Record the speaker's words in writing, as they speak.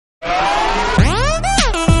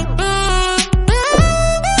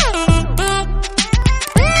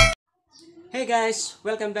guys,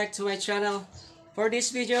 welcome back to my channel. For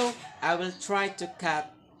this video, I will try to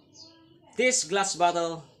cut this glass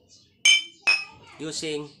bottle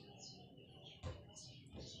using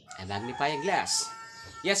a magnifying glass.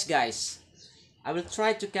 Yes guys, I will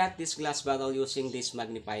try to cut this glass bottle using this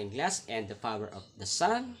magnifying glass and the power of the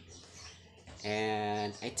sun.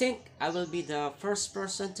 And I think I will be the first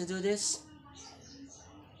person to do this.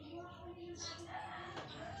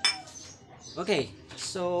 Okay,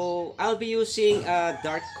 so I'll be using a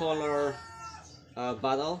dark color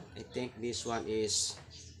bottle. I think this one is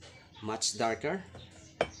much darker.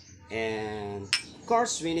 And of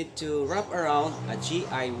course, we need to wrap around a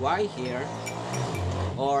GIY here,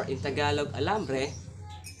 or in Tagalog, alambre,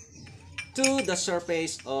 to the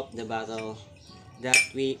surface of the bottle that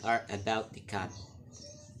we are about to cut.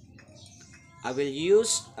 I will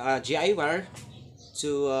use GI wire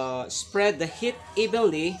to spread the heat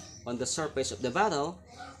evenly on the surface of the bottle,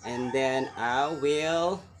 and then I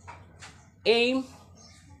will aim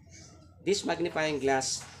this magnifying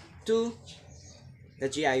glass to the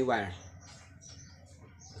GI wire.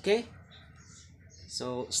 Okay,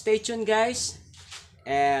 so stay tuned guys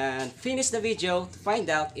and finish the video to find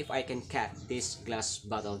out if I can cut this glass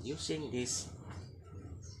bottle using this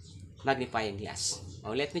magnifying glass.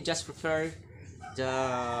 Oh, let me just prepare the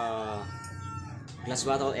glass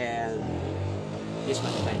bottle and this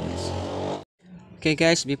magnifying glass. Okay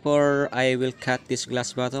guys, before I will cut this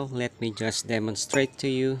glass bottle, let me just demonstrate to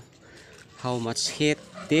you how much heat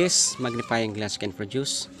this magnifying glass can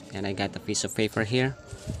produce. And I got a piece of paper here.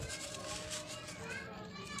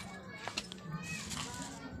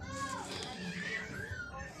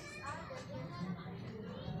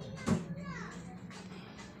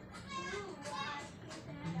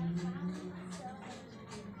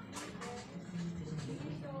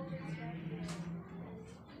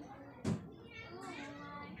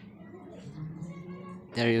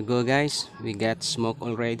 There you go guys, we got smoke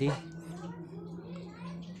already.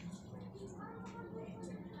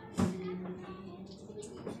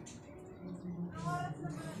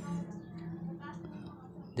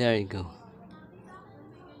 There you go.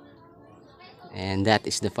 And that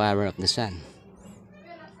is the power of the sun.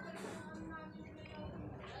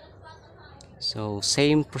 So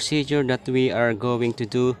same procedure that we are going to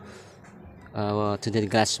do to the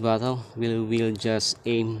glass bottle. We'll just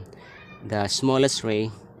aim the smallest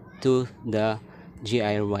ray to the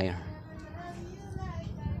GI wire.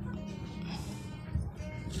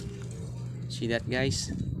 See that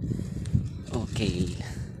guys? Okay,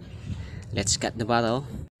 let's cut the bottle.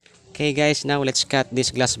 Okay guys, now let's cut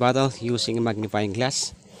this glass bottle using a magnifying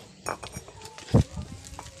glass.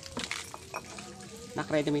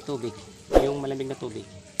 Nakaready may tubig, yung malamig na tubig.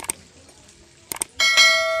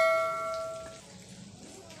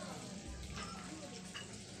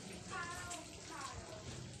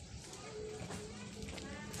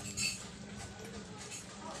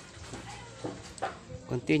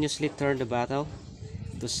 Continuously turn the bottle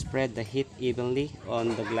to spread the heat evenly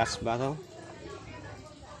on the glass bottle.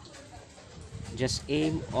 Just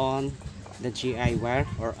aim on the GI wire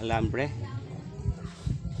or alambre.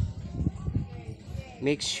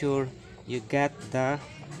 Make sure you get the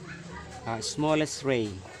smallest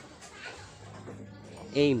ray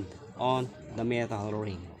aimed on the metal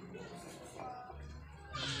ring.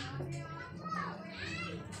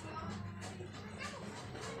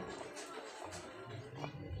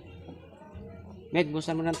 Meg,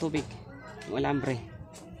 busan mo ng tubig yung alambre.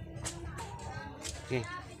 Okay.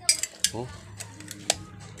 Oh.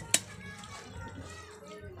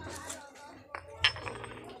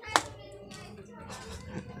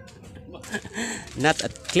 Not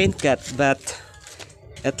a clean cut, but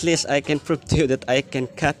at least I can prove to you that I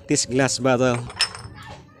can cut this glass bottle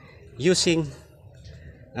using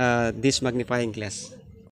this magnifying glass.